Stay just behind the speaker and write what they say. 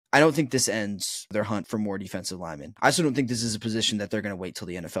I don't think this ends their hunt for more defensive linemen. I also don't think this is a position that they're going to wait till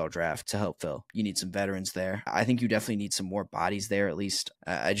the NFL draft to help fill. You need some veterans there. I think you definitely need some more bodies there at least.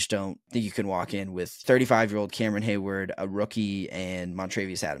 I just don't think you can walk in with 35-year-old Cameron Hayward, a rookie, and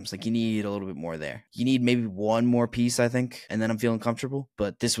Montravius Adams. Like, you need a little bit more there. You need maybe one more piece, I think, and then I'm feeling comfortable.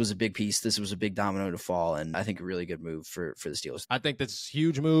 But this was a big piece. This was a big domino to fall, and I think a really good move for the Steelers. I think that's a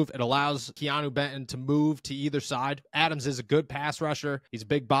huge move. It allows Keanu Benton to move to either side. Adams is a good pass rusher. He's a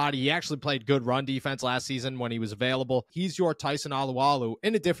big body. He actually played good run defense last season when he was available. He's your Tyson Alualu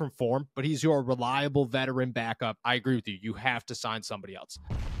in a different form, but he's your reliable veteran backup. I agree with you. You have to sign somebody else.